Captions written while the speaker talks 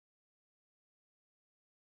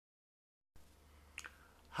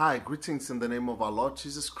Hi, greetings in the name of our Lord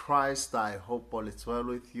Jesus Christ. I hope all is well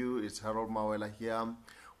with you. It's Harold Mawela here.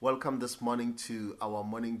 Welcome this morning to our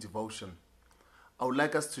morning devotion. I would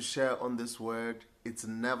like us to share on this word, it's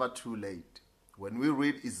never too late. When we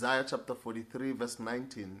read Isaiah chapter 43 verse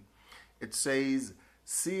 19, it says,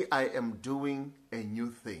 "See, I am doing a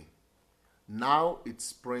new thing. Now it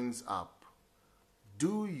springs up.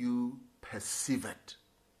 Do you perceive it?"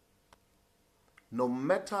 No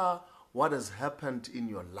matter what has happened in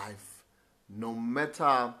your life, no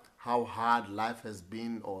matter how hard life has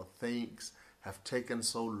been or things have taken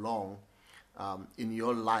so long in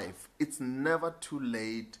your life, it's never too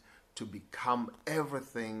late to become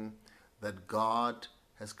everything that God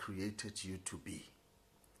has created you to be.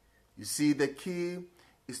 You see, the key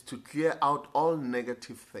is to clear out all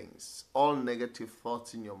negative things, all negative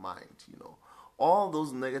thoughts in your mind, all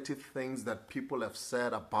those negative things that people have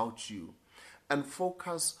said about you, and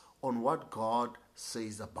focus on what God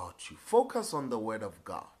says about you. Focus on the Word of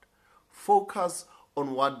God. Focus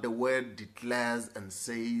on what the Word declares and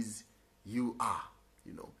says you are.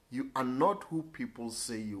 You are not who people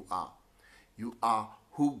say you are. You are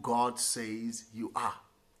who God says you are.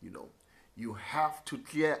 You have to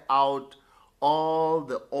clear out all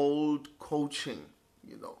the old coaching,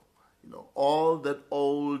 all that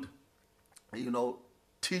old,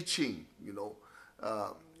 teaching,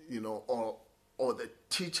 or the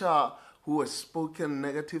teacher who has spoken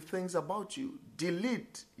negative things about you.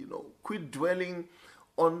 Delete, quit dwelling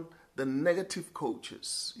on the negative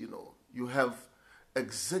coaches. You have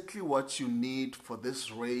exactly what you need for this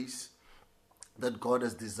race that God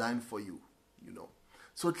has designed for you.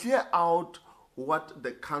 So clear out what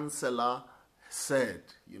the counselor said.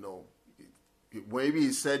 Maybe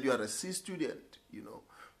he said you are a C student.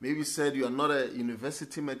 Maybe he said you are not a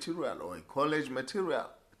university material or a college material.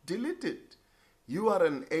 Delete it. You are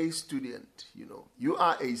an A student, You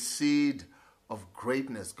are a seed of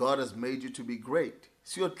greatness. God has made you to be great.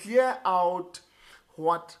 So you clear out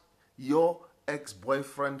what your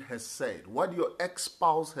ex-boyfriend has said, what your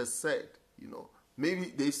ex-spouse has said, Maybe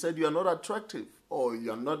they said you are not attractive or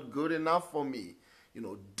you are not good enough for me.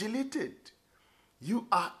 Delete it. You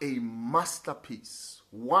are a masterpiece,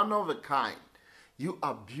 one of a kind. You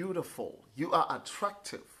are beautiful. You are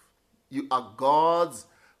attractive. You are God's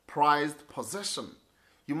prized possession.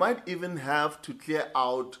 You might even have to clear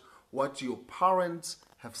out what your parents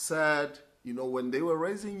have said, when they were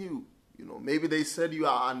raising you. Maybe they said you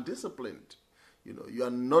are undisciplined. You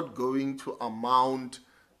are not going to amount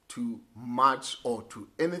to much or to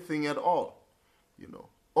anything at all.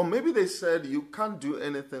 Or maybe they said you can't do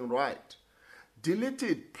anything right. Delete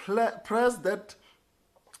it. Press that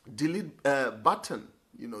delete button.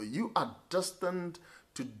 You are destined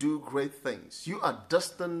to do great things. You are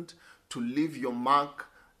destined to leave your mark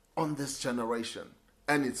on this generation.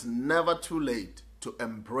 And it's never too late to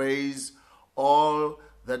embrace all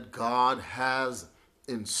that God has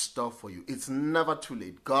in store for you. It's never too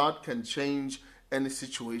late. God can change any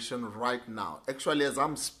situation right now. Actually, as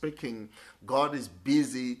I'm speaking, God is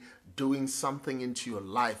busy doing something into your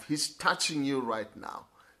life. He's touching you right now.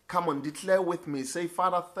 Come on, declare with me. Say,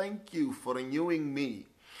 "Father, thank you for renewing me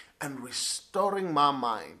and restoring my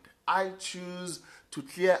mind. I choose to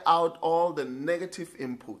clear out all the negative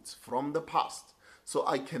inputs from the past so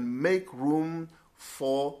I can make room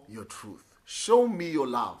for your truth. Show me your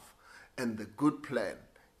love and the good plan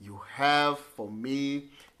you have for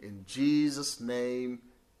me. In Jesus' name,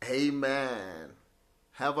 amen."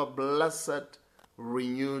 Have a blessed,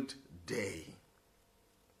 renewed day.